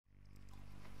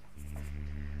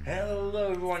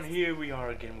Hello everyone, here we are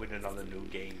again with another new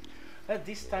game.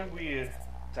 This time we're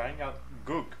trying out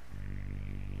Gug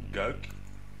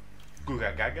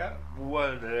Gaga,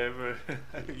 whatever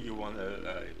you want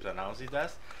to pronounce it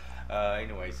as.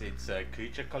 Anyways, it's a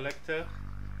creature collector,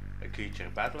 a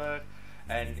creature battler,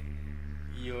 and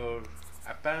you're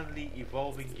apparently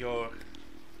evolving your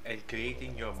and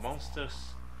creating your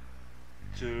monsters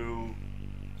through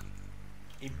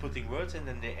inputting words, and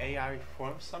then the AI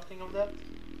forms something of that.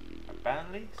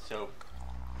 Apparently, so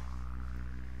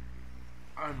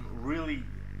I'm really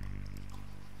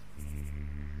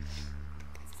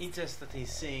interested in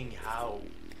seeing how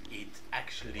it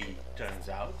actually turns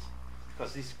out,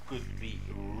 because this could be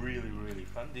really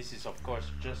fun. This is of course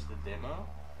just a demo.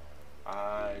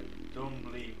 I don't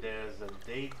believe there's a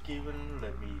date given.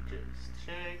 Let me just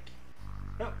check.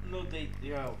 No date.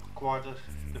 Yeah,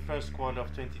 the first quarter of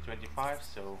 2025.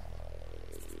 So,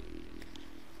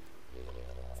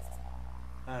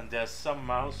 and there's some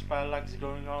mouse parallax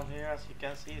going on here, as you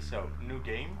can see. So, new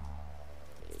game.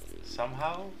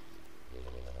 Somehow.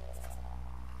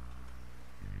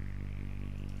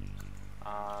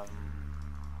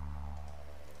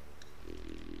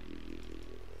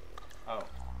 Oh,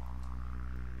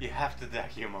 you have to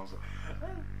drag your mouse.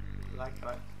 like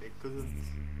they couldn't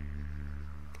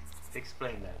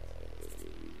explain that.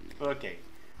 Okay.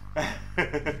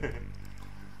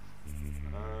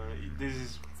 This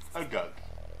is a Gug.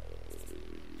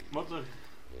 Mother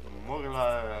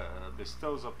Morla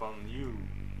bestows upon you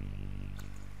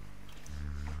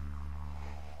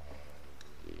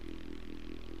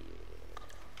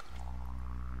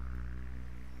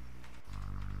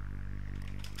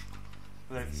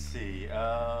let's see,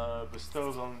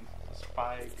 bestows on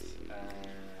spikes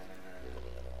and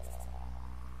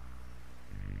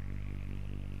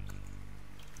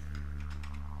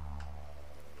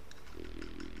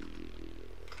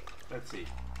let's see,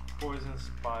 poison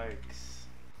spikes.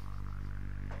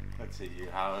 Let's see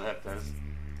how that does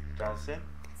transcend.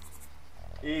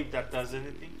 If that does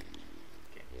anything.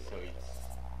 Okay, so it's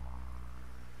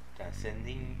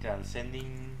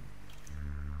transcending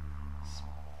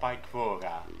Spike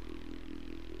Vora.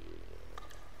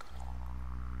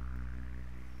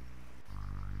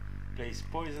 Place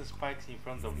poison spikes in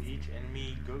front of each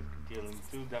enemy Gug, dealing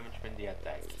 2 damage when they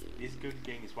attack. This Gug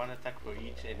gains 1 attack for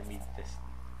each enemy tested.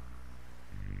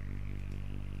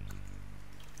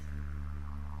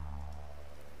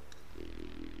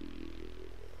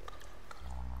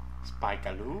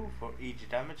 Spike-a-loo. For each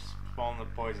damage, spawn a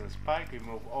poison spike.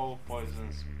 Remove all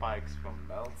poison spikes from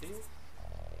battlefield.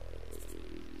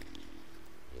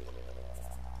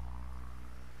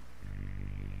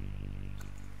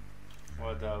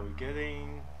 What are we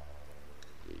getting?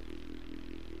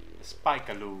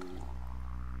 Spike-a-loo.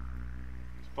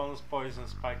 Spawns poison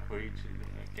spike for each.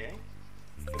 Okay.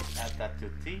 Let's add that to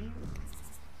team.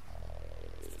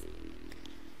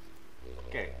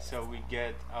 Okay, so we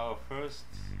get our first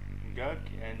Gug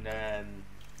and then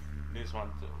this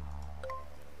one too.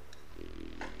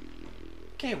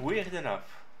 Okay, weird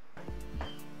enough.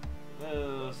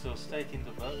 So straight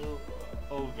into battle.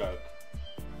 Oh, Gug.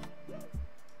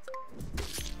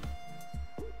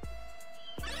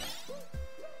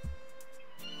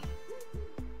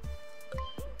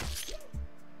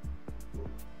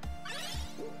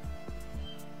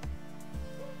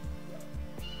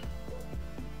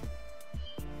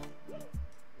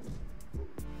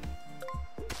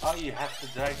 Oh, you have to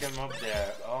drag them up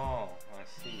there. Oh, I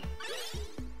see.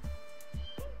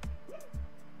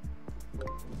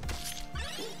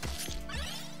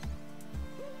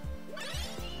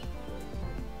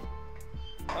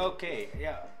 Okay,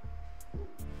 yeah.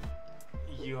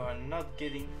 You are not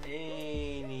getting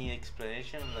any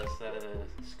explanation unless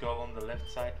the scroll on the left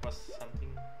side was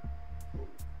something.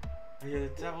 You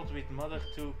traveled with Mother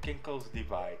to Kenkel's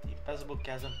Divide, impassable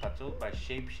chasm patrolled by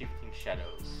shape-shifting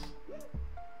shadows.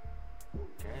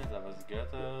 Okay, that was good.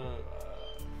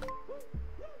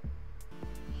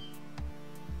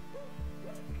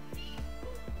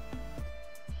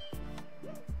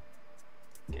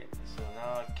 Okay, so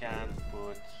now I can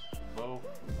put both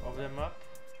of them up.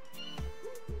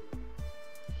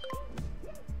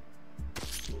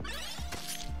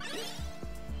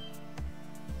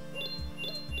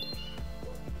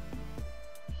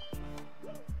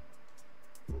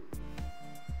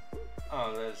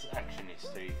 Oh, there's action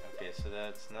history. Okay, so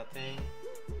that's nothing.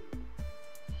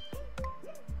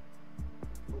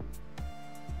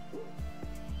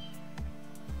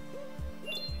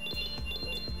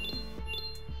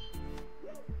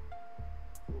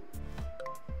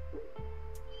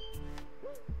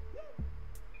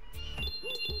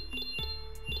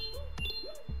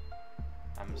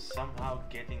 somehow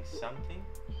getting something.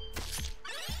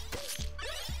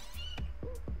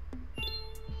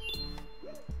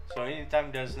 So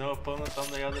anytime there's no opponent on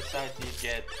the other side, you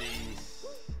get these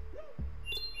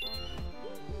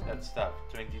that stuff.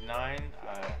 29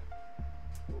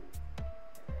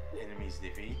 enemies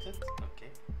defeated.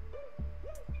 Okay.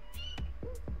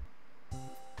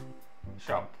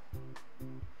 Shop.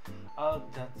 Oh,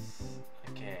 that's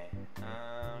okay.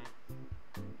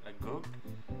 A Gug.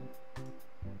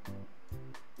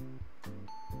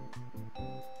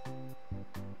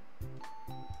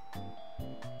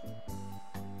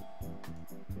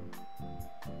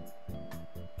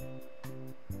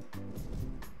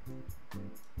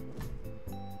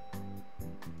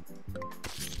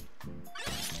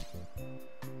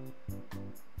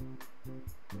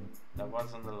 That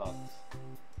wasn't a lot.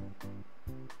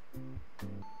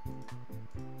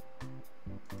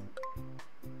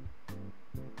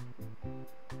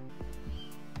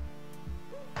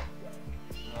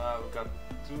 So we got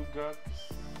 2 GUGs.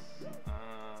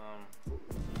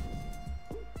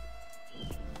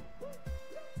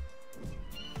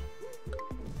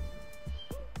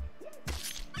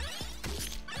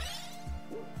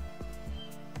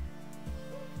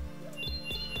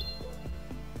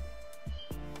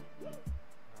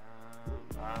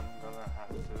 I'm gonna have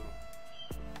to.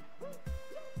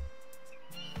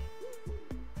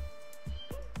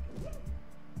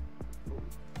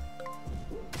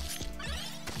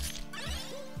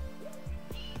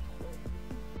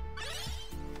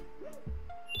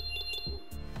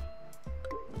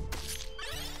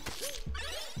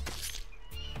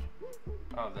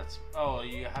 Oh, that's. Oh,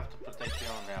 you have to protect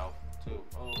your own health too.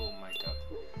 Oh my god.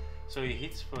 So he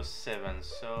hits for 7.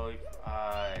 So if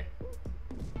I.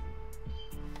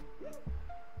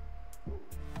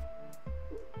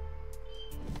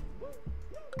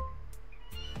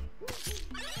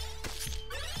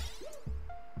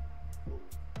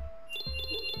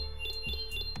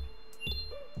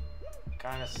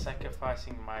 Kind of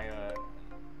sacrificing my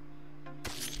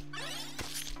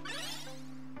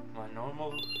my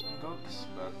normal GUGs,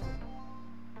 but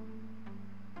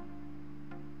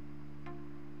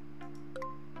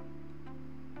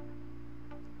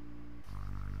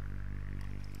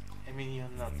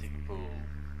Amniotic Pool.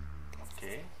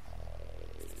 Okay.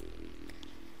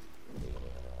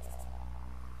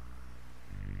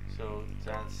 So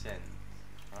transcend,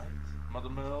 right? Mother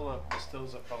Marilla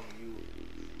bestows upon you.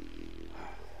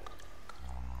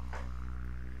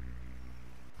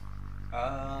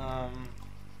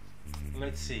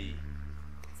 Let's see.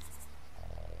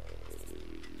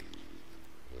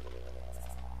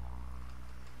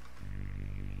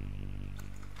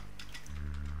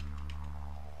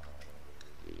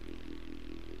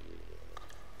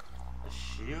 A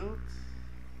shield?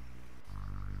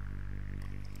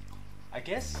 I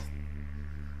guess.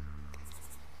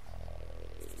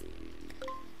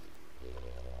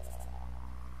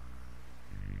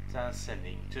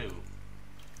 Transcending 2.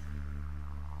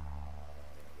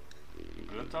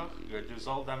 Reduce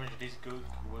all damage this Gug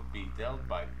would be dealt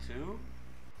by 2.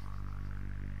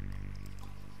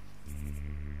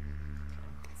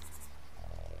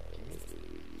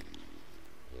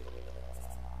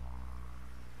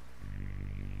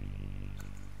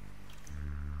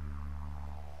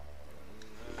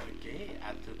 Okay,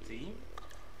 add to team.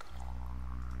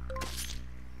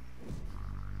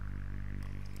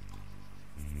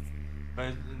 But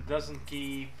it doesn't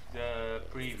keep the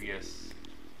previous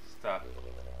stuff.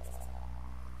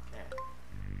 Okay.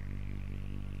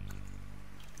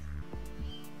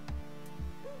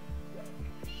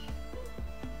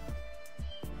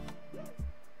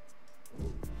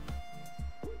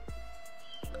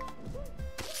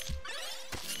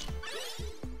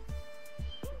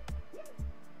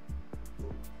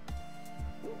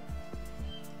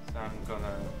 So I'm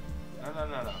gonna.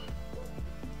 No.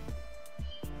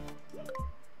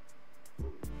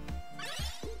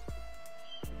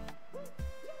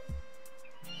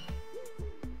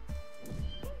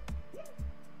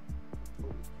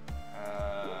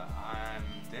 I'm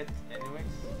dead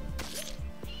anyways.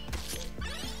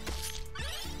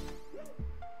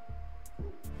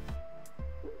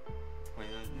 When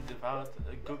devoured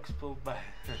GUGs pulled by.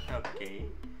 Okay.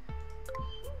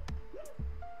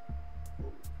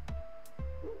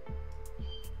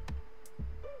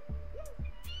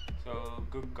 So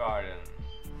Gug Garden.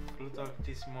 Plutarch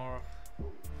is more of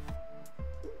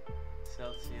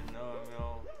Celsius, no.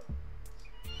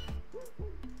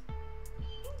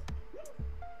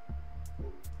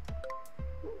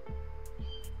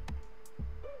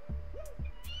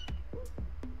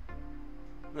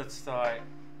 Let's try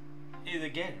it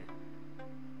again.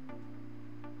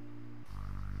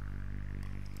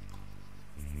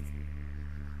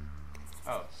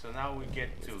 Oh, so now we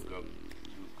get to GUGs.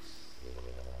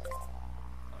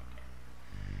 Okay.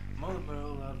 Mother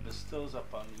Merle bestows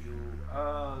upon you.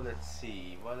 Let's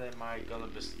see. What am I gonna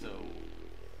bestow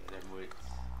them with?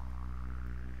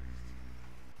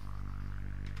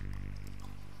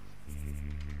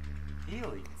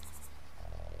 Healing.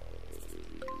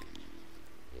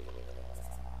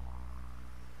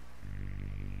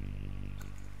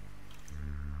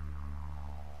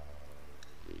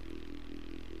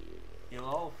 Heal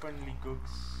all friendly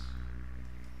GUGs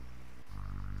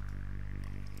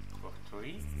for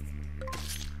 3.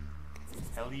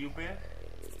 Hell you bear.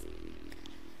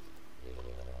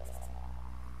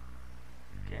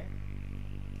 Okay.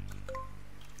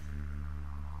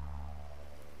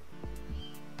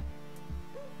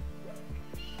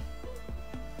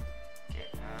 Okay,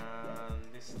 and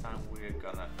this time we're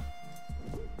gonna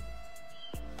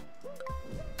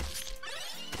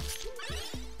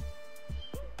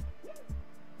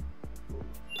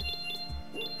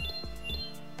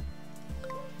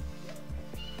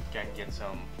can get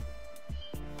some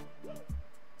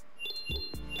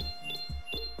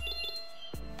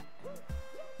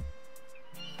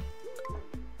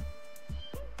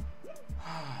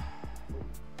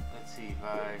let's see if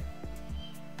I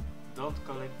don't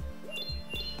collect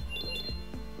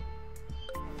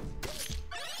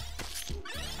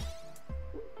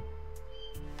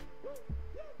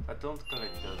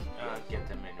those, get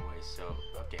them anyway, so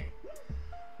okay.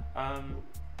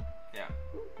 Yeah.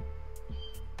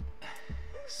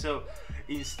 So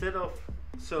instead of,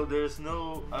 so there's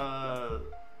no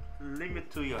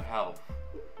limit to your health,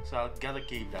 so I gotta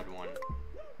keep that one,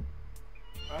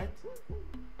 right?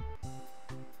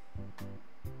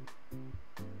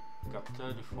 Got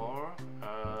 34.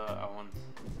 I want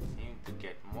him to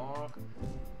get more.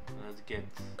 Let's get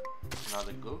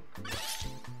another GUG.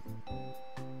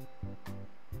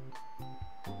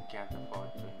 Can't afford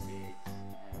 28.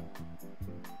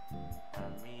 I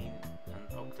mean, an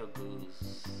octopus.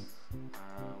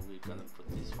 We're gonna put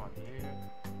this one here.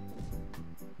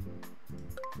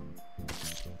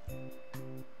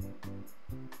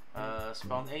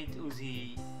 Spawn 8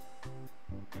 Uzi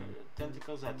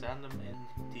tentacles at random in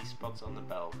these spots on the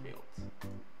battlefield.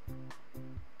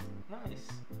 Nice.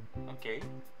 Okay.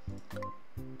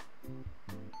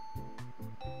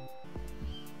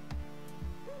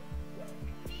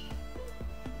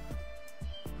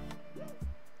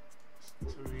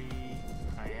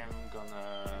 I am gonna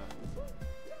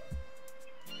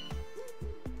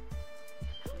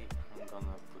actually I'm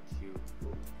gonna put you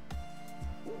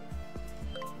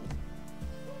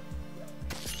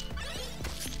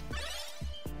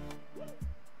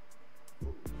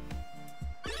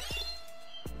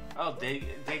oh they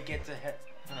get the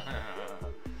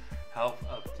health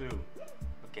up too.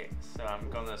 Okay, so I'm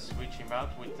gonna switch him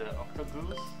out with the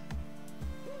octopus.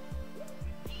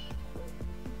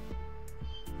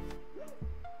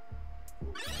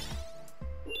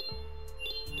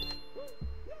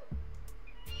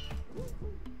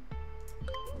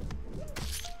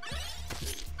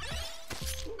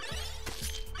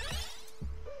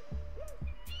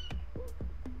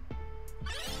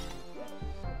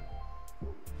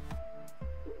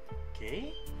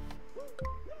 Okay.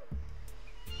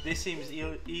 This seems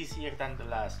easier than the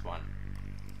last one.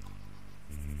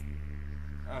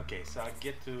 Okay, so I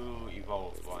get to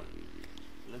evolve one.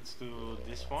 Let's do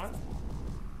this one.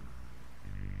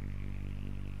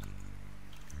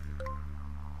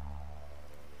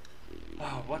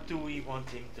 What do we want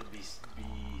him to be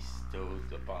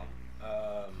bestowed upon?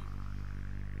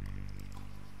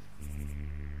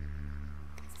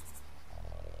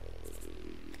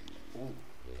 Ooh.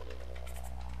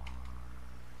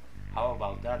 How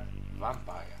about that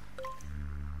vampire?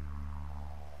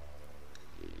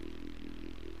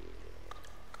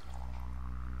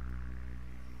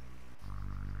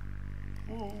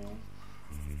 Ooh.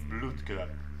 Blood club.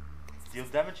 Deal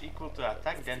damage equal to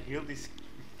attack, then heal this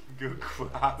GUG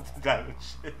without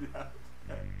damage.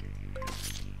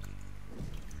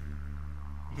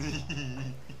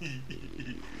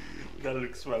 That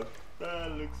looks fun.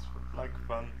 That looks like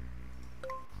fun.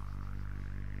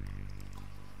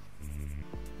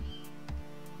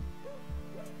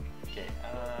 Okay,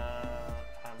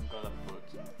 I'm gonna put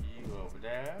you over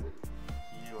there.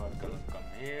 You are gonna come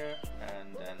here,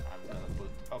 and then I'm gonna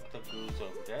put octopus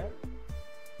over there.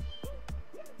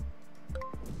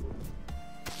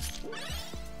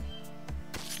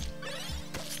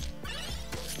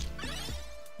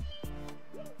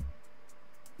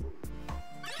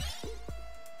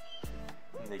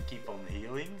 And they keep on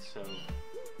healing.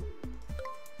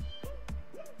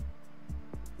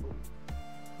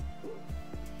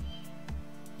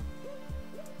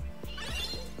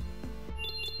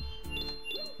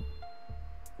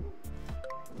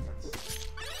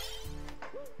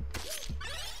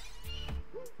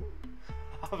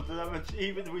 of the damage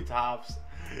even with halves.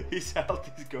 His health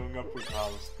is going up with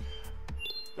halves.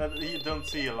 That you don't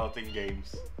see a lot in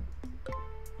games.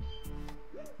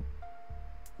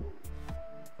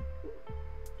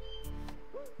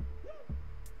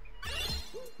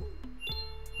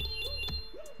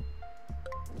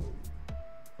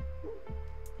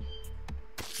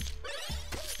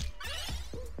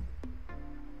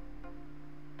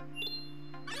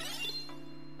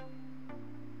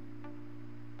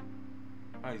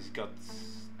 Oh, he's got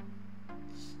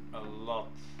a lot,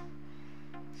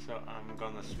 so I'm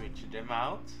gonna switch them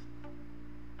out.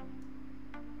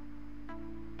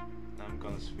 I'm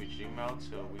gonna switch him out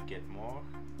so we get more.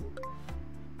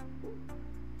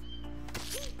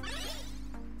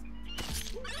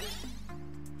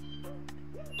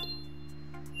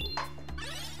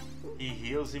 He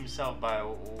heals himself by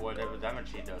whatever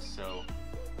damage he does, so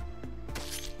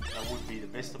that would be the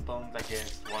best opponent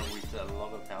against one with a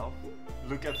lot of health.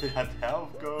 Look at that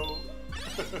health go!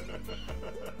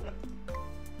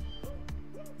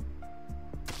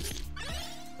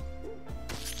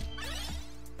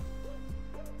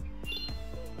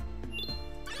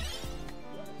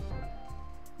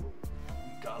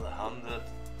 Got 100.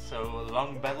 So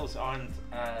long battles aren't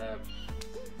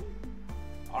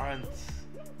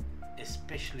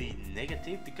especially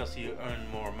negative because you earn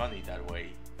more money that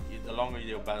way. The longer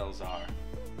your battles are.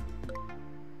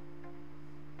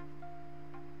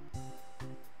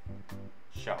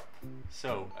 Shop.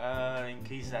 So,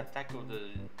 increase the attack of the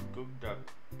Gug Garden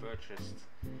purchased.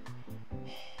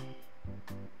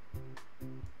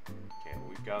 Okay,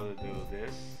 we gotta do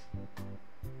this.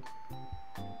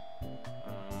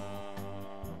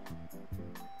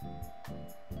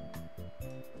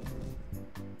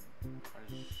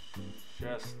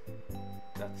 Just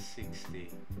that's 60.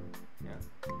 Yeah.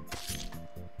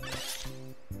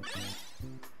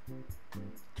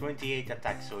 28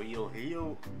 attack, so he'll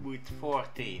heal with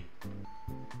 14.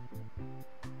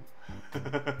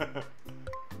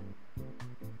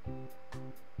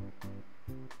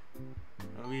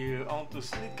 We're on to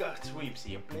Slitguard sweeps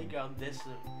here. Playground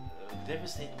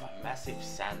devastated by massive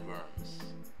sandworms.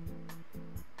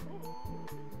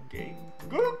 Okay,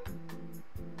 good.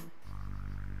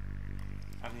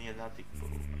 Amniotic Pool.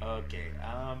 Okay,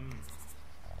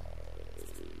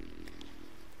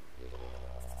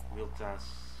 we'll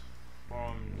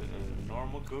transform the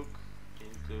normal Gug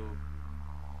into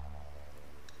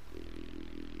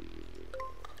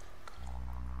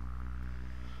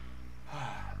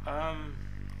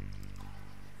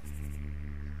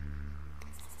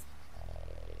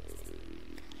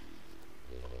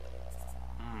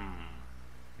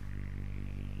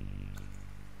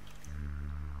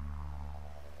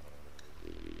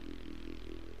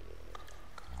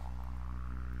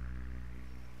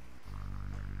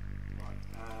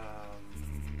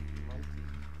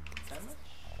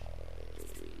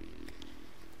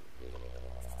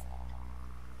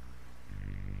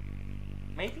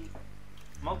maybe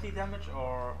multi-damage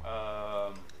or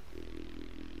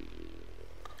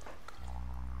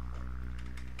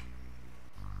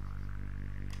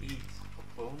each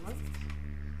opponent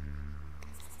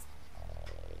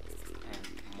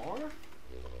and more.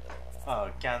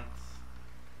 Oh, can't.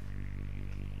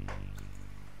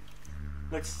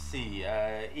 Let's see.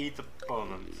 Each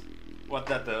opponent. What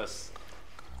that does.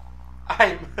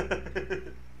 I'm.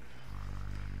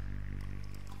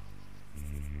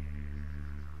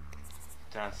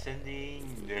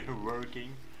 Transcending the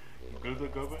working.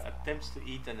 Gug Garden attempts to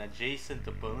eat an adjacent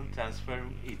opponent,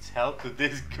 transferring its health to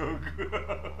this Gug.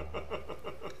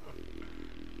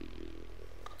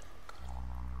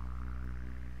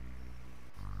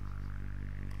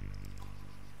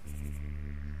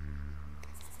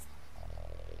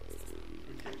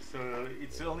 Okay, so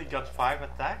it's only got 5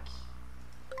 attack.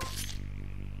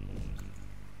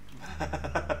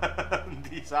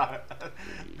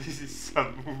 This is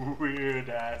some weird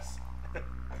ass.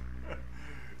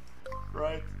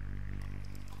 Right?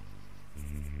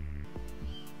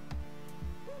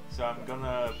 So I'm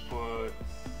gonna put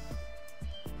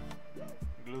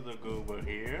Gug over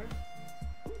here,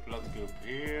 Gug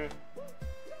here.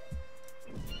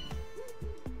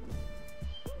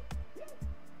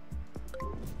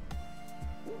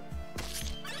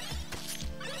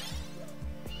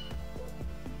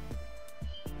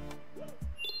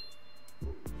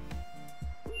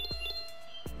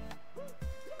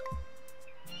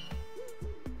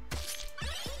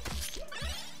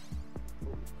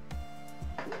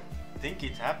 Think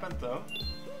it happened though.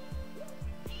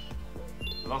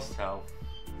 Lost health,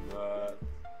 but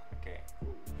okay.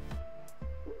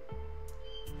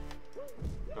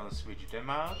 Gonna switch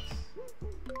them out.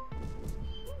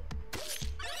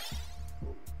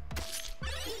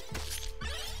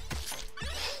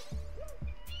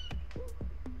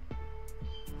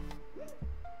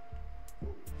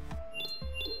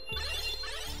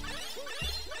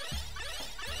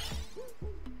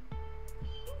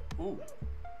 Ooh,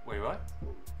 wait, what?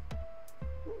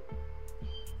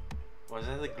 Was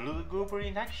that a glue goober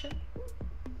in action?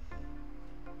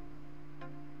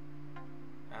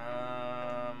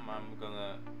 I'm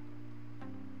gonna.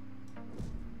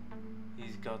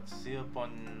 He's got 0.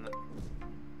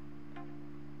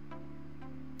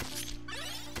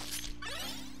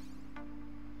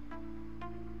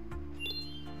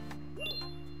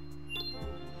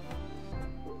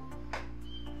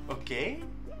 Okay.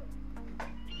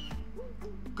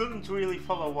 Couldn't really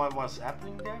follow what was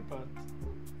happening there, but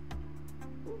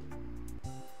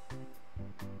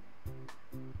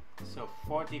so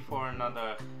 40 for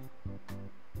another.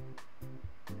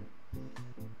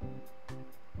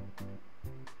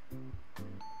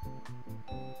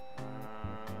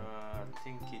 I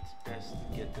think it's best to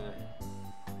get the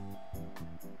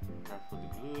that for the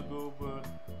glue goober.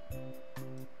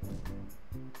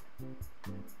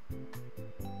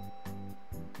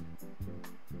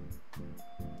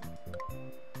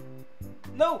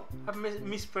 No, I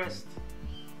mispressed.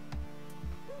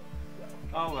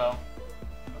 Oh well.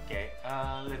 Okay.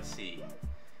 Let's see.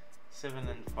 7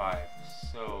 and 5.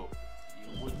 So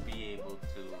you would be able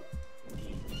to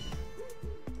beat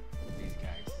these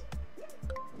guys.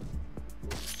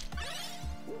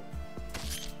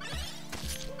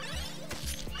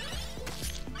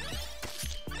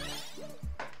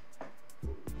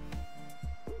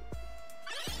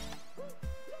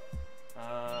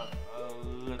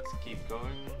 Let's keep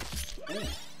going. Ooh.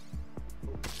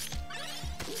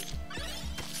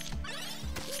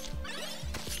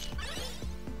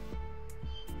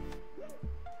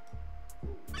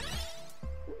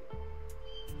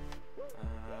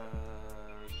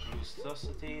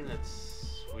 Glucosity, let's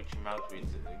switch him out with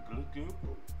glue goop.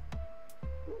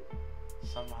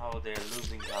 Somehow they're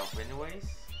losing health anyways.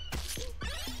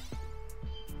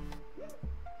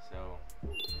 So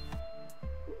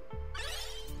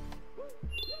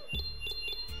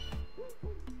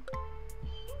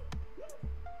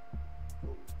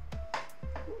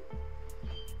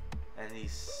and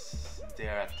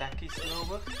their attack is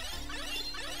lower.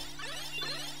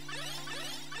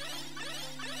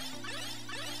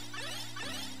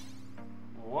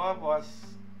 What was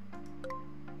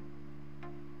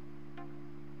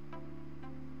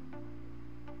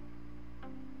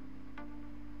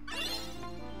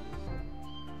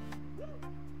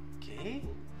okay?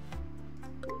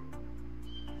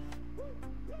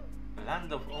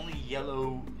 Land of only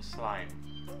yellow slime.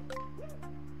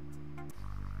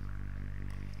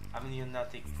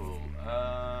 Amniotic Pool.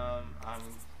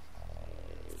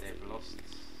 They've lost.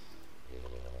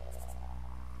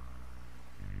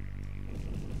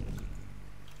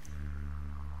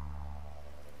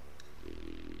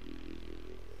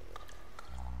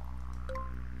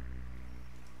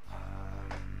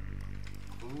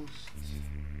 Boost.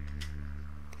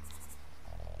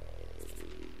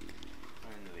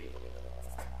 Finally.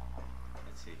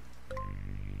 Let's see.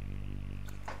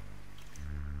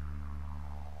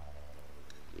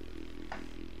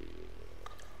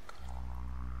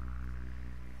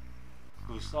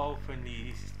 Boost all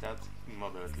friendly stats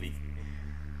moderately.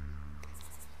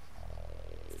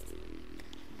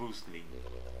 Boostly.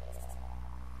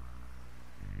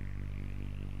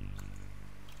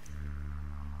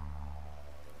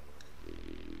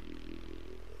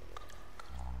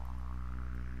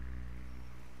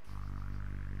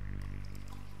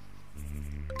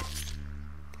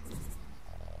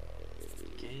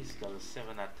 Okay, he's got a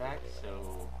 7 attack,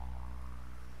 so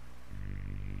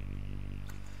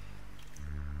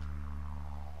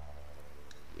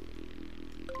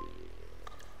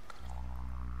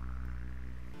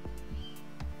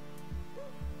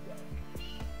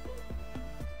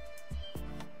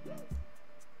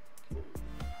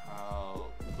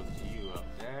I'll put you up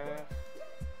there.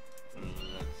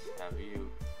 Let's have you.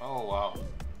 Oh wow.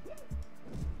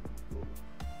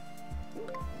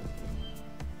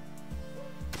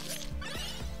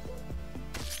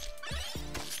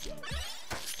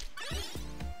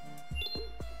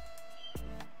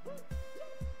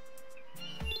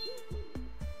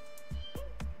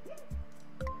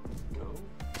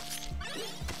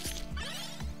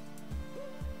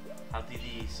 How did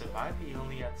he survive? He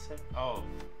only had 7. Oh,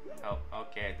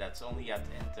 okay, that's only at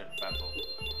enter battle.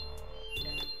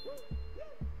 Okay.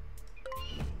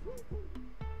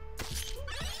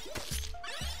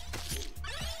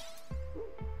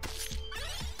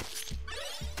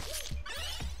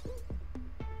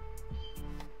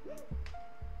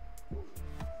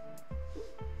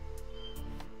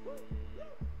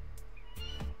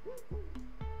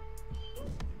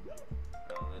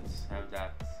 Now let's have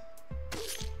that.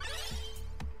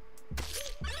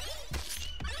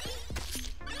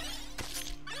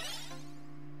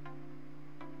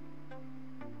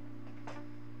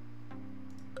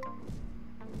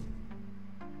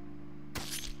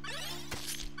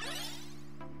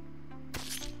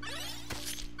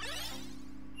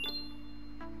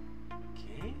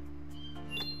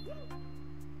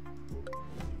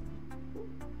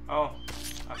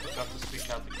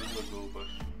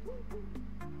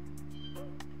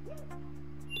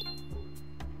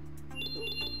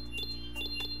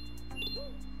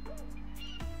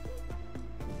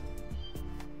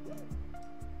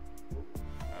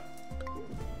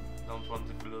 want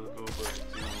to go over to...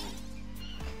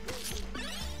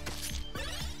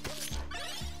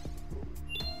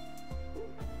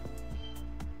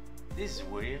 This is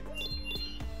weird.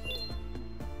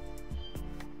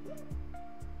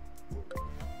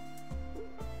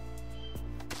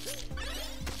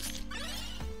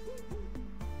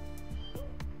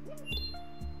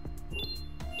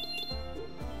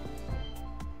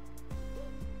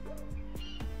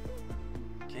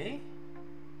 Okay.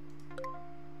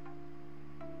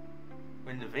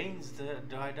 When the veins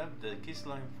dried up, the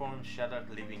crystalline form shattered,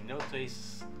 leaving no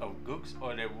trace of GUGs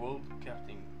or their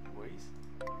world-crafting ways.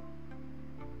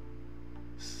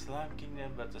 Slime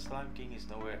Kingdom, but the Slime King is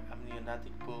nowhere.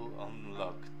 Amniotic Pool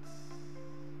unlocked.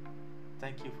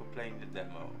 Thank you for playing the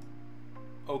demo.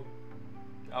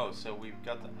 Oh, so we've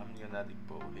got the Amniotic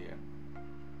Pool here.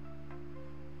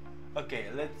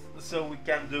 Okay, so we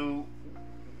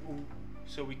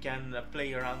can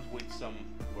play around with some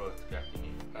world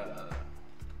crafting.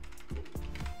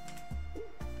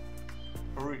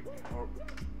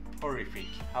 Horrific.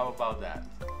 How about that?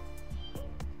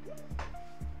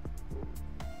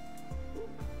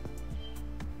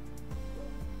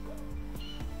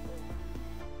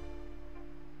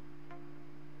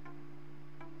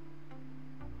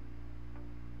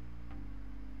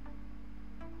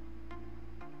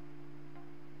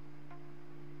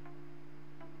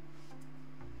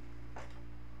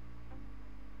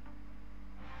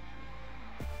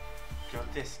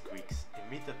 Grotesque squeaks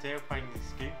emit a terrifying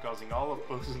scream, causing all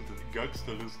opposers to the GUGs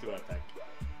to lose to attack.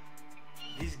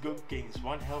 This GUG gains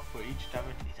 1 health for each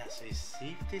damage it has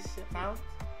received this round.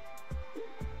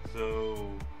 So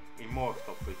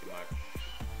immortal pretty much.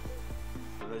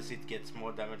 Unless it gets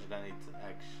more damage than it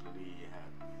actually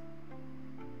had.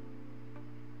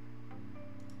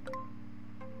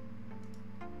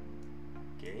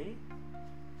 Okay.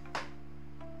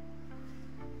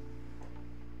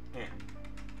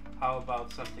 How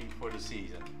about something for the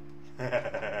season?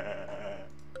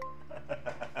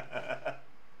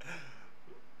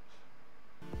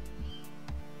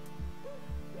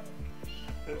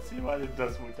 Let's see what it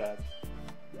does with that.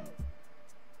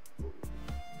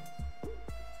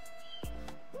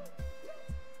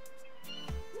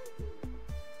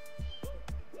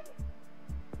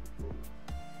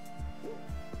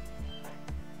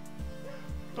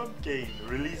 Pumpkin,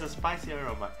 release a spicy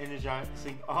aroma,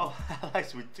 energizing all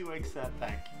allies with 2 extra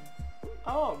attack.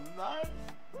 Oh, nice!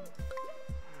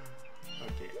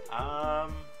 Okay,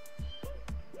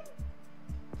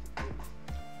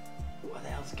 what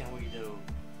else can we do?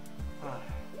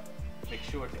 Make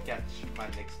sure to catch my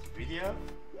next video.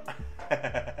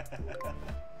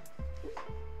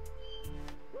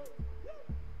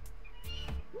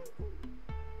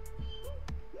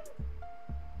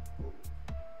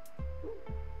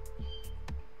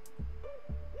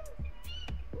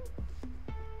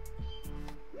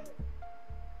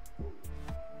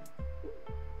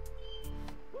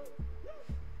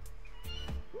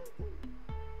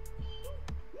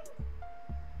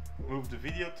 Move the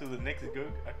video to the next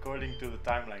GUG according to the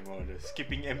timeline order,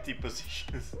 skipping empty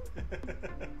positions.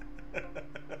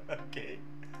 Okay.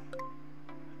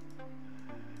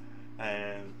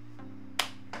 And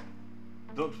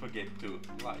don't forget to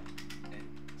like and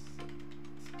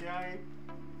subscribe.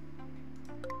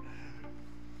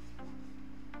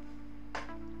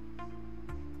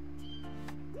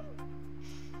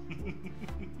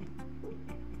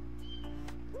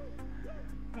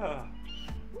 Ah.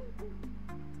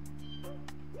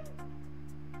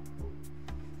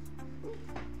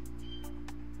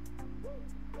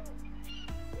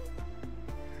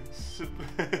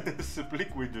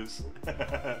 Subliquidus.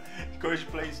 Encourage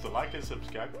players to like and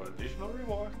subscribe for additional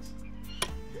rewards.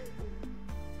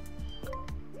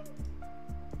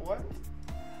 What?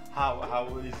 How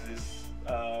is this?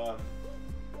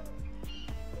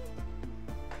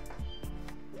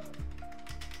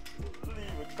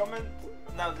 Leave a comment.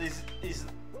 Now this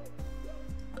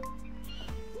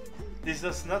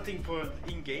does nothing for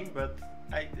in-game, but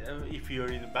if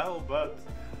you're in a battle, but.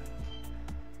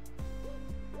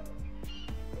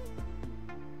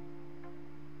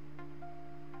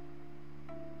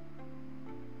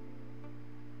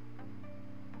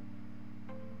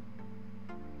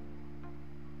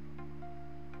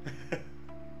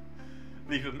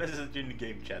 Leave a message in the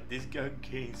game chat. This GUG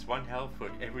gains 1 health for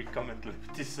every comment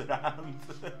left this round.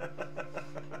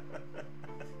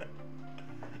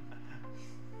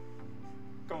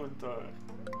 Commentaar.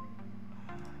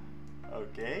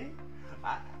 Okay.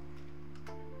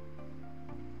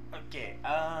 Okay.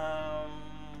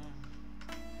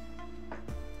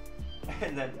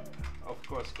 And then, of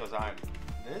course, because I'm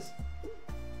this,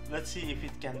 Let's see if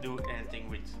it can do anything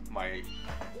with my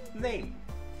name.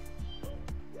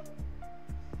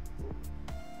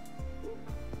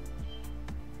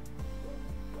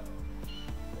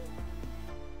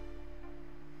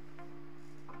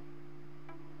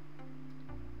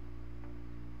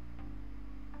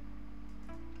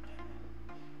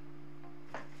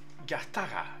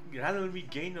 Gartara, randomly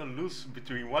gain or lose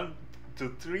between 1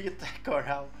 to 3 attack or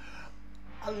health.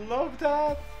 I love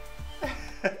that!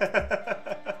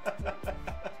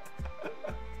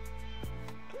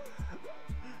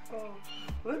 Oh,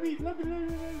 let me.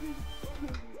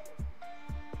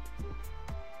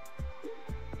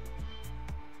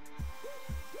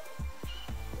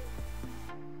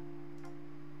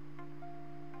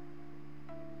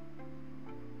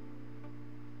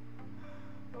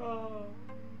 Oh.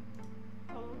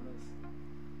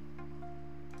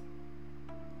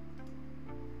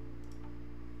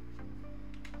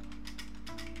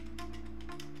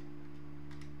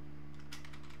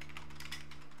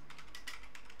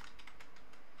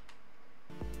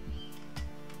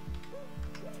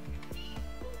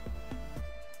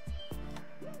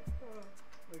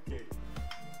 Okay.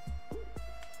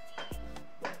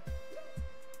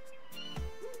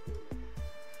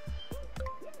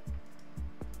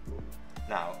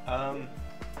 Now,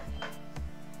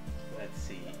 let's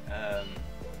see.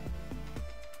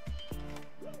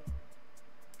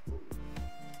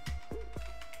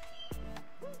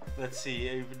 Let's see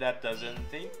if that does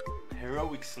anything.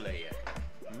 Heroic Slayer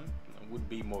would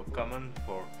be more common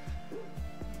for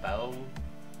battle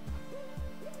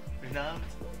renowned.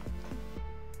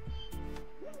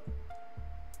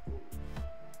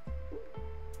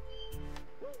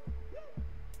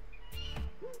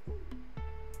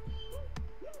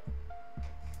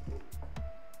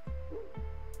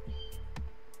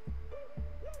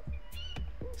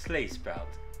 Slay Sprout.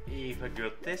 If a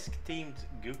grotesque themed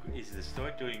Gug is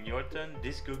destroyed during your turn,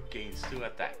 this Gug gains 2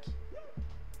 attack.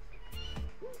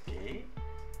 Okay.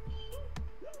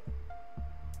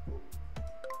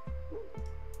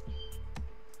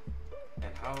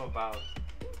 And how about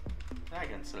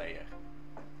Dragon Slayer?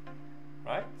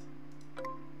 Right?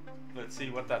 Let's see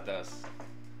what that does.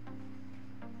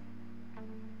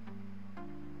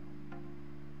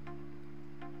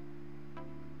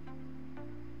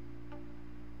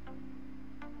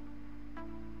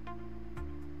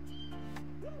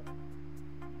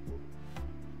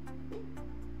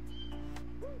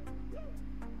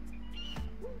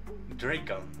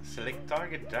 Dracon. Select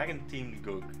target dragon themed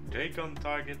Gug. Dracon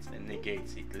targets and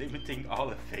negates it, limiting all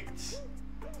effects.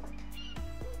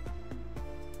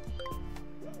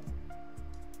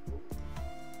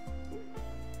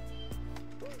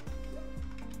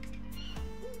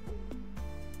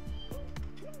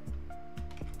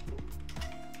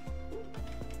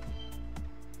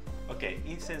 Okay,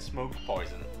 incense, smoke,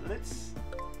 poison. Let's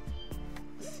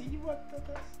see what that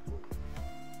does.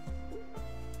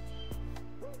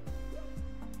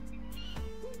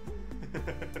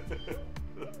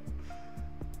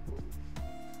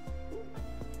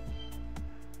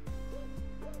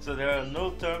 So there are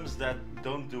no terms that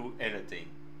don't do anything,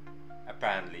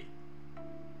 apparently.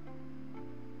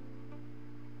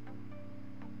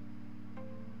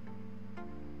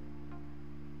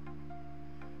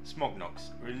 Smog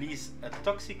Knocks. Release a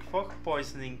toxic fog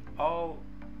poisoning all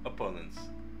opponents.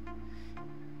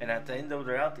 And at the end of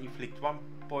the round, inflict 1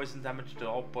 poison damage to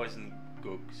all poison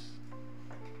Gugs.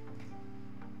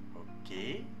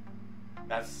 Okay,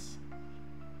 that's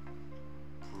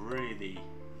pretty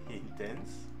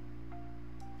intense.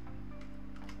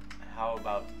 How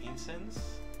about incense?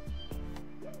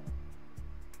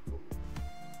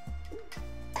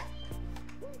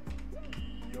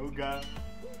 Yoga,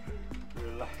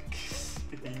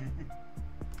 relaxing.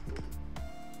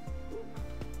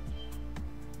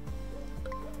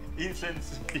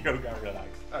 Incense, yoga, relax.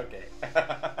 Okay.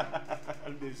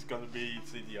 This is gonna be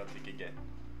idiotic again.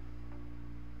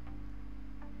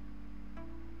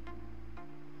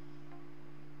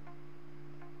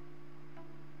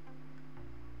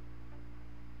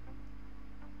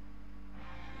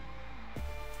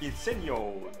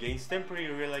 Incendio gains temporary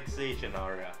relaxation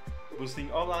aura,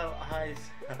 boosting all allies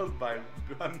held by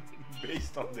 1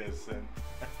 based on their ascent.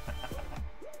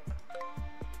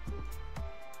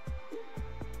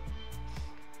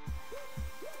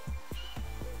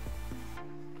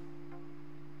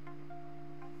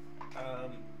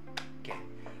 Okay.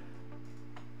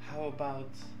 How about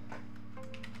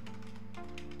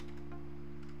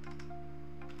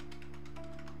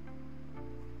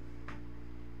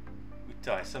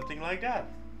try something like that?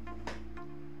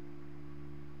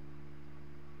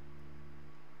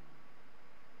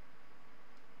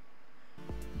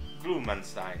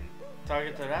 Blumenstein.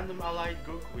 Target a random allied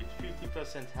Gug with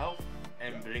 50% health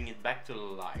and bring it back to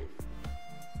life.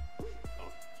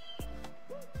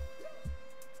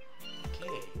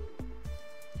 Okay.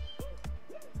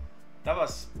 That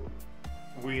was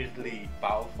weirdly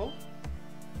powerful.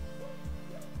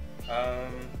 Yeah.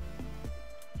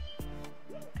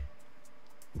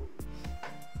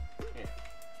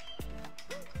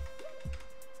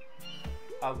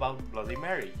 How about Bloody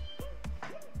Mary?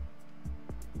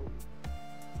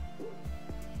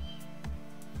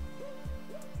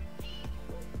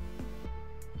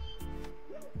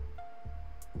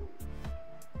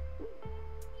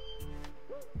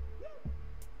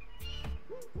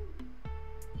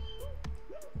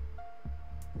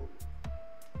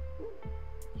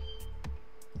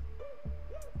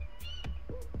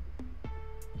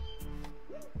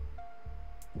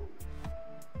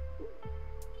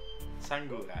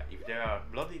 Sangura. If there are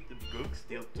bloodied Gugs,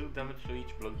 deal 2 damage to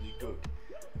each bloody Gug.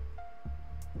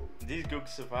 This Gug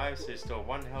survives, restore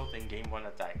 1 health and gain 1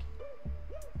 attack.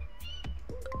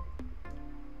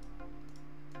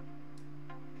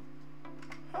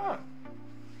 Huh.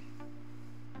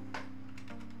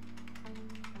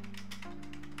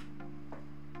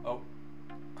 Oh,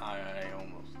 I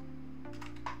almost.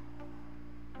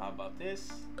 How about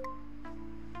this?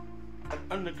 An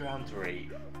underground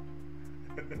rave.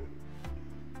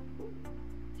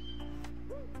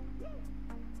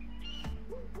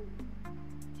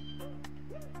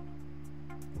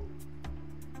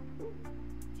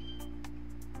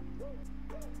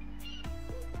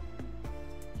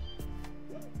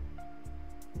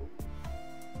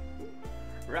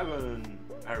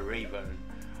 Raven.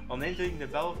 On entering the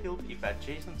battlefield, if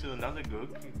adjacent to another Gug,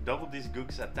 double this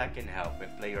Gug's attack and health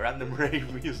and play random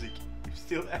rave music. If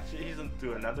still adjacent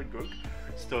to another Gug,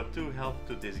 store 2 health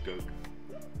to this Gug.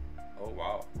 Oh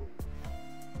wow.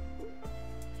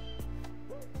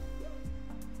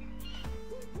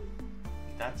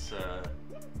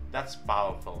 That's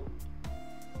powerful.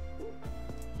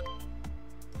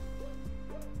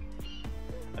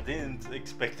 I didn't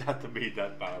expect that to be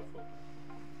that powerful.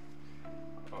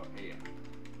 Oh yeah.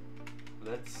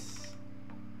 Let's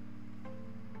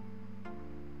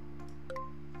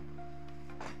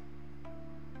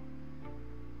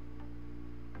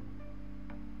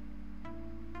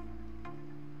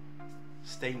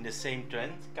stay in the same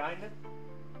trend, kinda.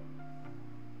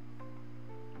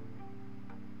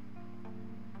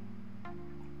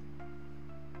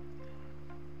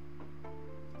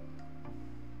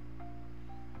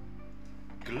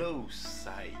 Glowy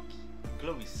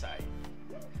sight.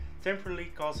 Temporarily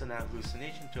cause an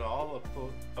hallucination to all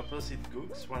opposite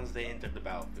Gugs once they enter the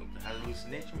battlefield. The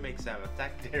hallucination makes them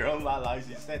attack their own allies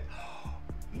instead.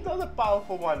 Not a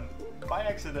powerful one, by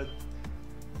accident.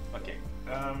 Okay.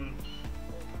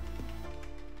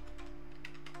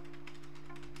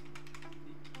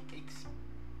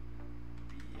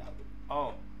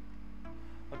 Oh.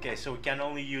 Okay, so we can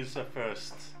only use the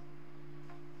first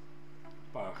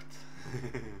part.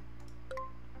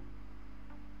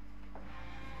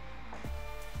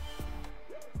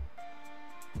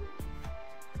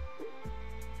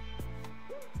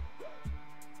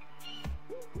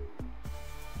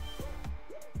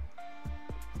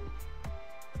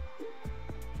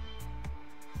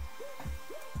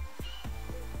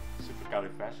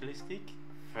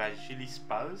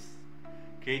 Fragilispaus.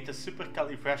 Create a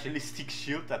supercalifragilistic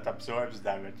shield that absorbs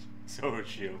damage. Sword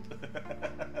shield.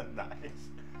 Nice.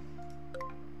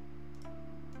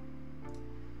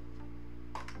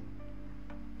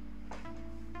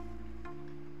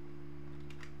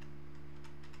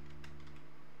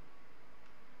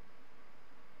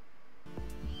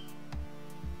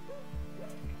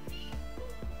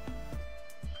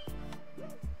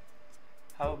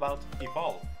 How about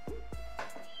evolve?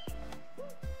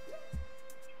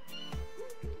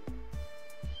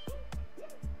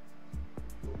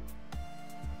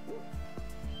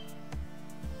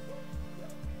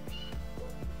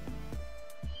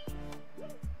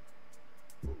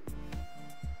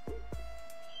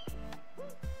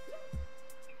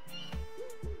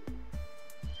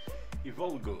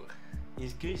 Volgor.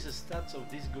 Increase the stats of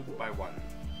this Gug by 1.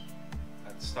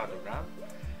 At the start of the round.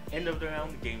 End of the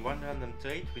round, gain 1 random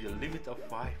trait with a limit of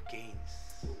 5 gains.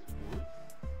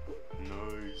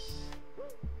 Nice.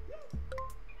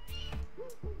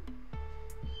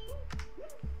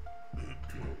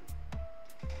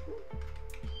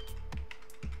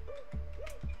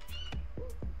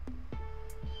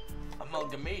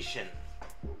 Amalgamation.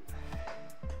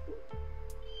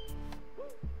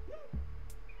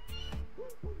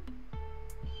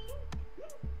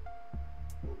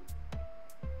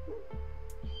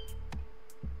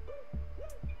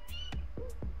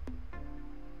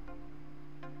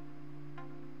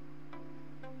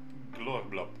 Glor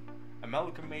Blob.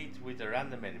 Amalgamate with a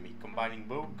random enemy, combining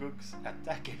both GUGs,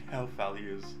 attack and health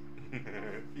values.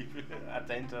 At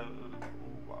the end of...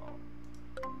 Oh, wow.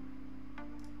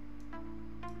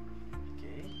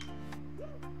 Okay.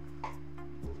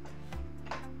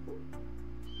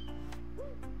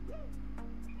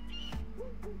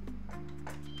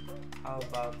 How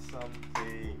about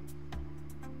something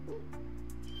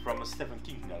from a Stephen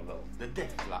King novel, The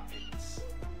Deathlights?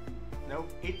 No,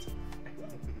 it.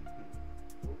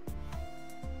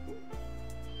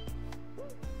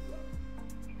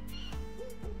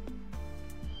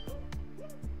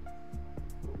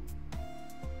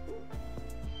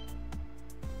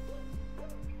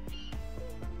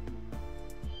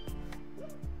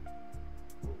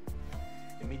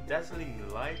 Emit dazzling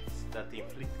lights that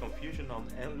inflict confusion on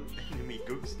enemy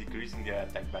GUGs, decreasing their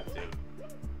attack by 2.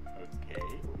 Okay.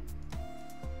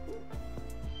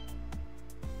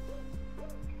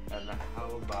 And how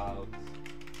about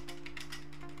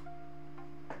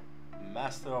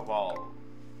Master of All?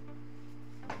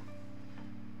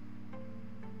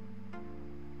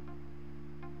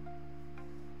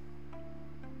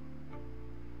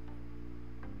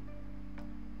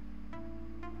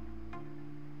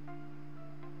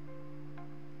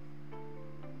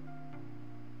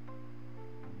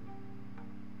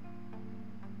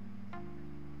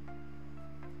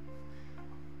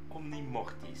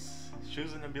 Omnimortis.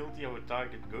 Choose an ability of a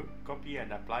target GUG, copy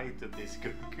and apply it to this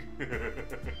GUG.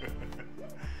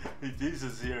 It is a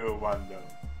 0-1 though.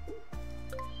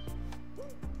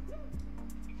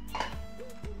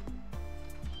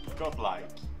 Godlike.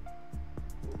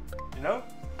 You know?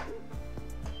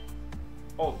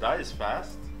 Oh, that is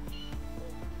fast.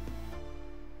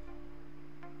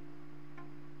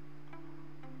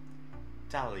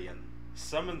 Talion.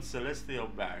 Summon Celestial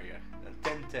Barrier. And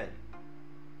 10-10.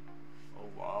 Oh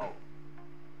wow.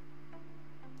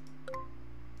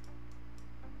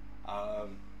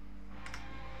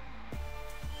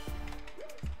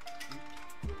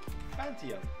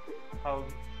 Pantheon. How?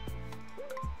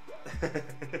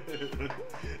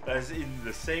 As in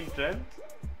the same trend.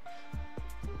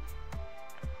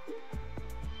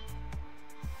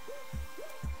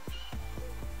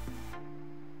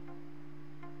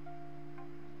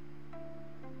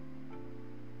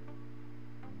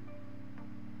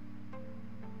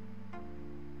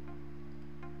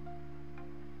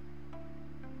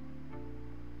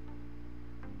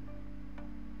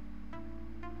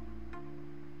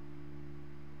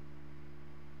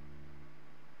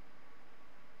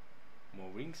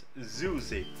 Wings.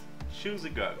 Zeus it. Choose a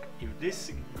GUG. If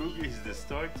this GUG is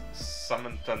destroyed,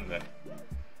 summon Thunder.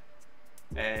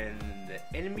 And the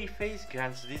enemy phase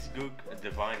grants this GUG a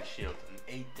Divine Shield,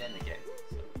 an 8-10 again.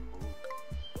 So,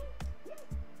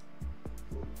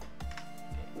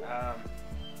 okay,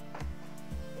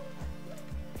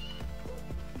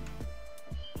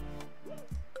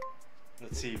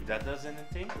 let's see if that does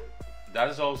anything. That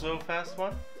is also a fast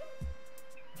one.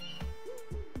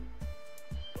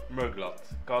 Murglot.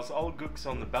 Cause all GUGs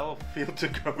on the battlefield to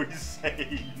go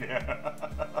insane.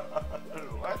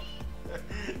 What?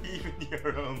 Even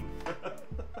your own.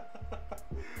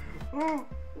 Ooh.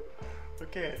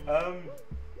 Okay,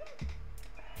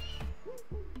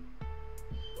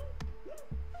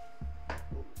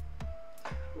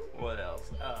 what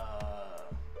else?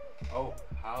 Oh,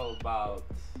 how about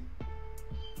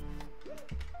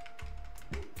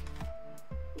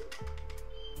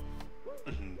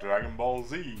Dragon Ball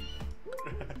Z?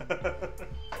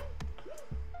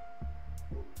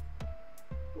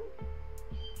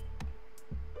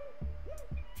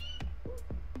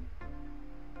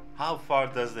 How far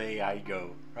does the AI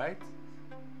go, right?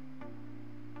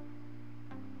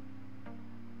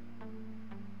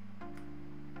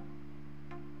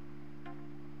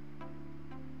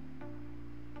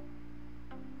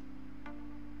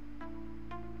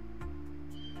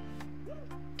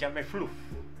 Kamefloof.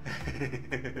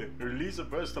 Release a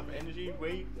burst of energy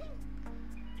wave,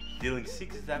 dealing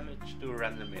 6 damage to a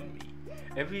random enemy.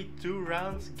 Every 2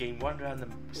 rounds, gain 1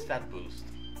 random stat boost.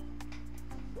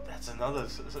 That's another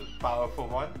powerful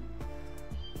one.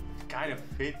 It kind of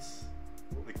fits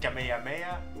the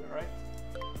Kamehameha, right?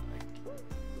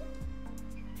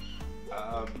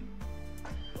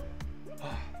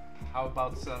 How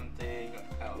about something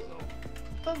else?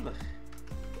 Thunder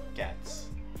Cats.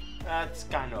 That's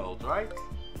kind of old, right?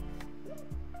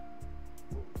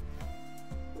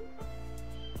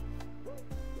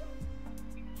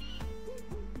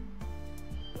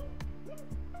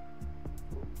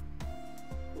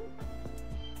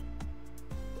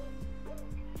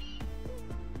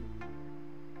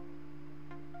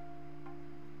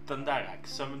 Thunderak,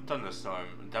 summon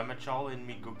thunderstorm, damage all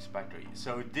enemy GUGs battery.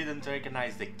 So it didn't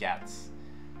recognize the cats,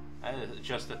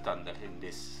 just the thunder in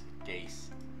this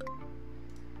case.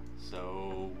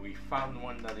 So we found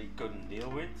one that he couldn't deal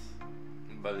with,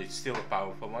 but it's still a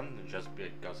powerful one just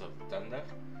because of the thunder.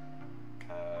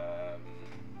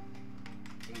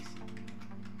 Easy.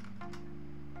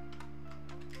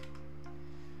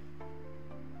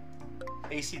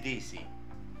 AC/DC,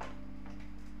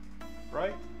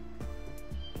 right?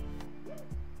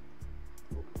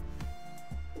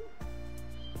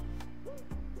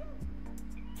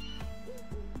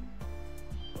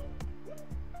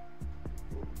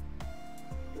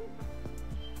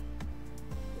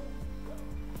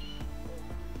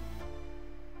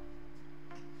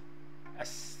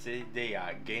 They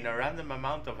gain a random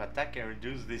amount of attack and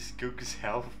reduce this GUG's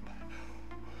health by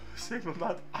same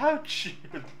amount. Ouch!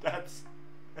 That's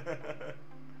okay.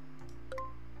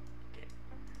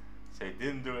 So it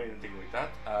didn't do anything with that.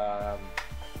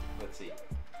 Let's see.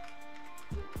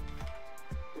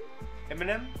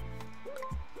 Eminem.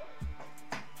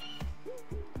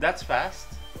 That's fast.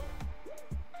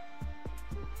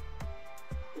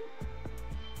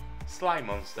 Slime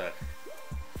monster.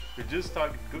 Reduce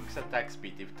target GUG's attack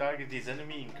speed. If target is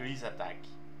enemy, increase attack.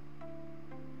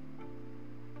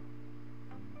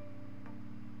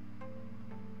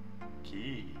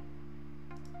 Okay.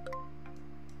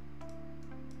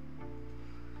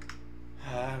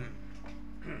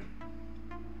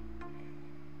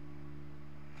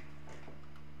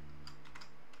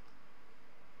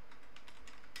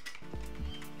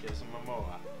 Here's a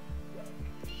Momoa.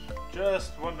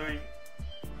 Just wondering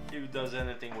if it does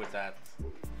anything with that.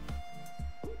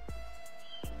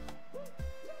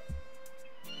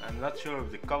 I'm not sure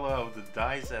if the color of the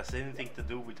dice has anything to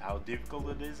do with how difficult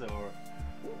it is or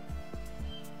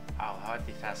how hard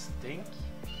it has to think.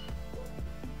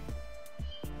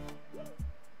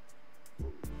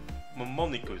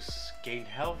 Momonicus. Gain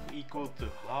health equal to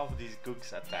half this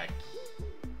GUG's attack.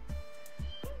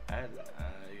 And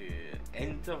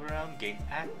end of round, gain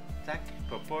attack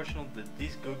proportional to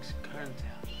this GUG's current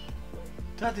health.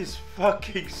 That is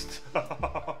fucking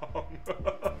strong!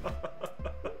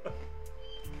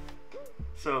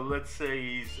 So let's say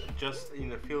he's just in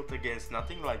the field against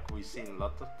nothing, like we've seen a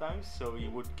lot of times. So he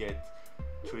would get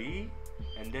 3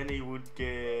 and then he would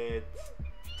get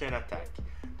 10 attack.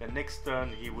 The next turn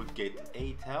he would get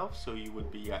 8 health, so he would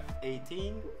be at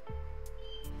 18.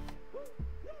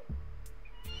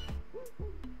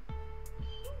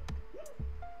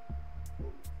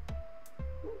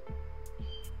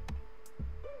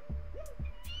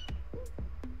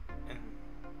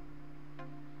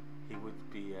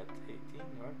 Be at 18,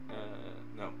 right?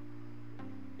 No.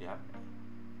 Yeah.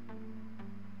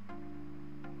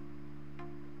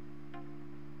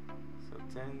 So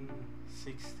 10,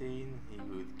 16, he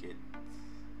would get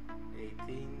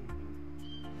 18.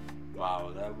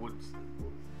 Wow, that would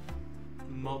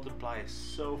multiply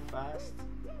so fast.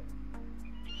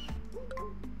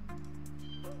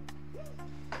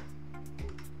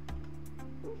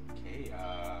 Okay,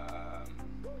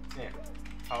 yeah.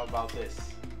 How about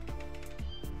this?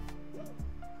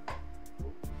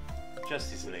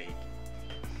 Justice League.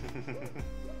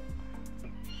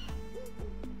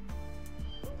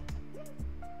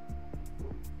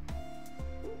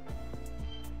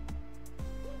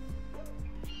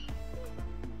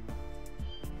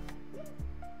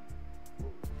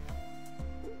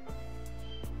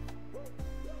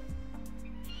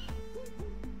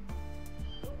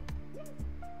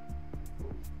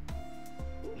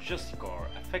 Justicore.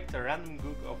 Affect a random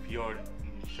GUG of your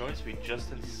choice with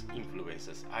Justice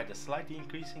influences, either slightly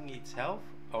increasing its health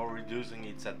or reducing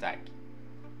its attack.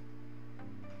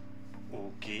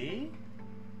 Okay.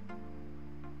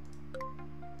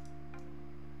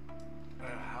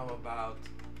 How about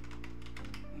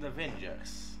the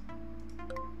Avengers?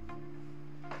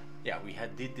 Yeah, we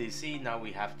did DC, now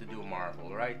we have to do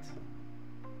Marvel, right?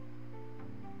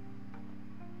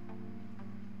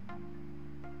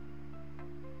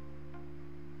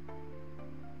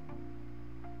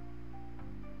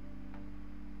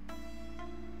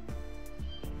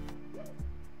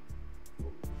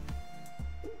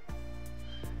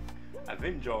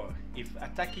 Avenger. If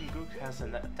attacking GUG has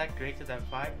an attack greater than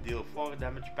 5, deal 4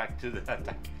 damage back to the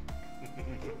attacker.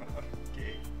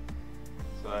 Okay.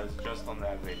 So that's just on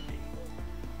the avenging.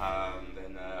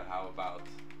 Then how about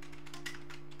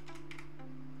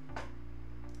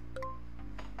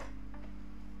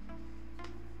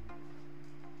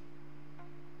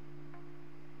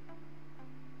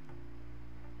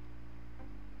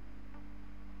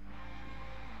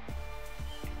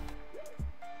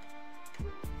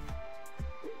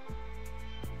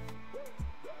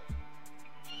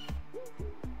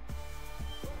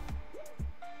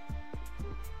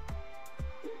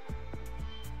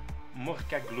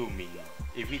Morka Gloomy.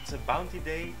 If it's a bounty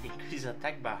day, increase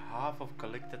attack by half of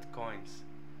collected coins.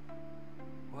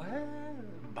 What?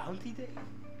 Bounty day?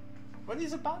 What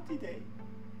is a bounty day?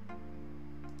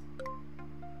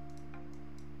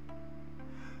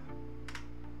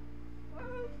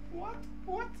 What?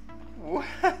 What? What?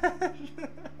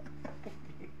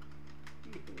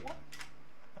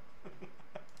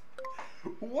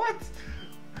 What?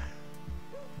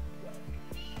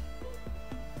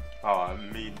 Oh, I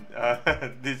mean,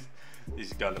 this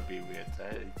is gonna be weird.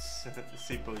 It's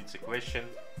simple. It's a question.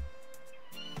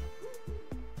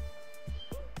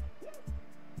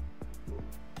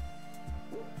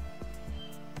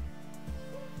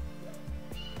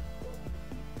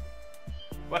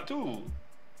 What to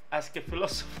ask a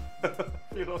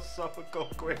philosophical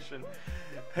question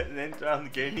and then try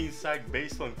and gain insight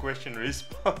based on question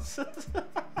responses.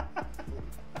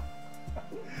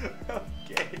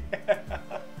 Okay.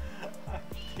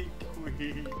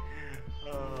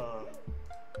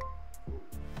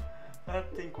 I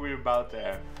think we're about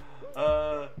there.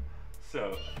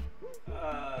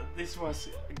 This was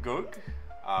Gug.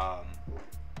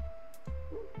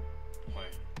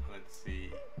 Wait, let's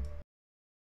see.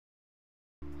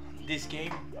 This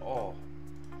game, oh,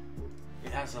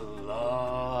 it has a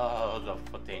lot of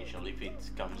potential if it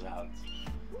comes out.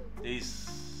 This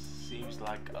seems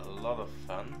like a lot of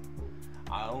fun.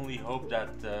 I only hope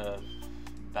that the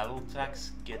battle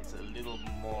tracks get a little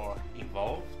more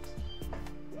involved,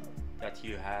 that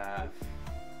you have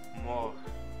more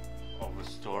of a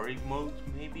story mode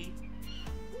maybe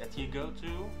that you go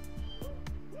to.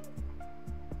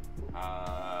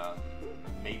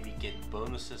 Maybe get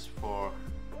bonuses for,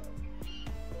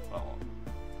 well,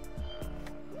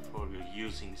 for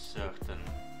using certain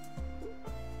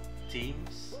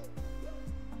teams,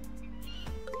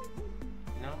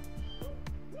 you know.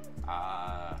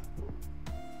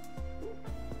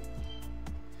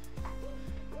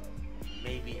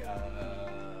 Maybe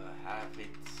have it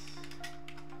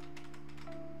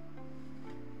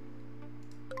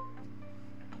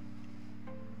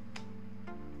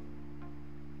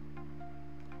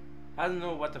I don't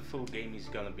know what the full game is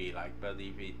gonna be like, but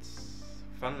if it's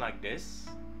fun like this,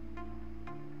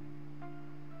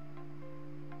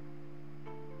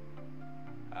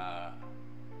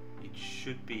 it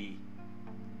should be.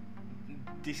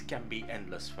 This can be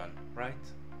endless fun, right?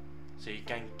 So you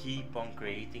can keep on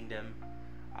creating them.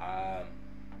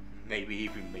 Maybe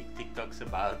even make TikToks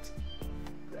about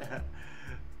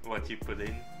what you put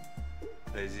in.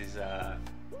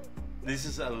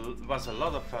 Was a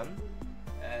lot of fun,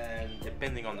 and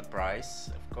depending on the price,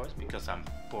 of course, because I'm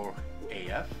poor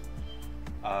AF,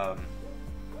 I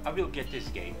will get this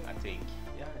game. I think,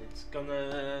 yeah, it's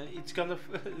gonna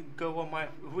go on my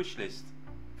wish list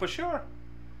for sure.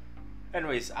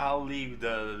 Anyways, I'll leave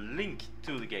the link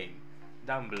to the game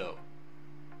down below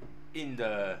in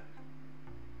the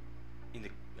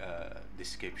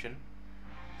description,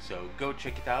 so go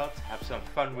check it out, have some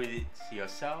fun with it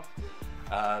yourself.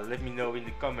 Let me know in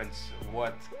the comments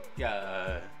what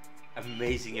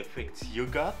amazing effects you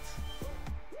got.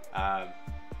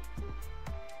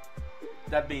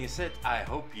 That being said, I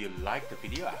hope you liked the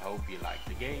video, I hope you liked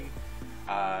the game,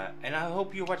 and I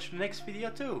hope you watch the next video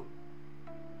too.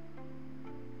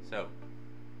 So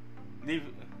leave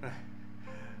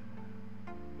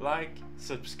like,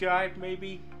 subscribe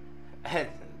maybe, and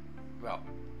well,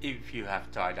 if you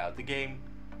have tried out the game,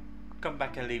 come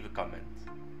back and leave a comment.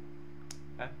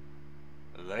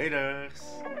 Laters.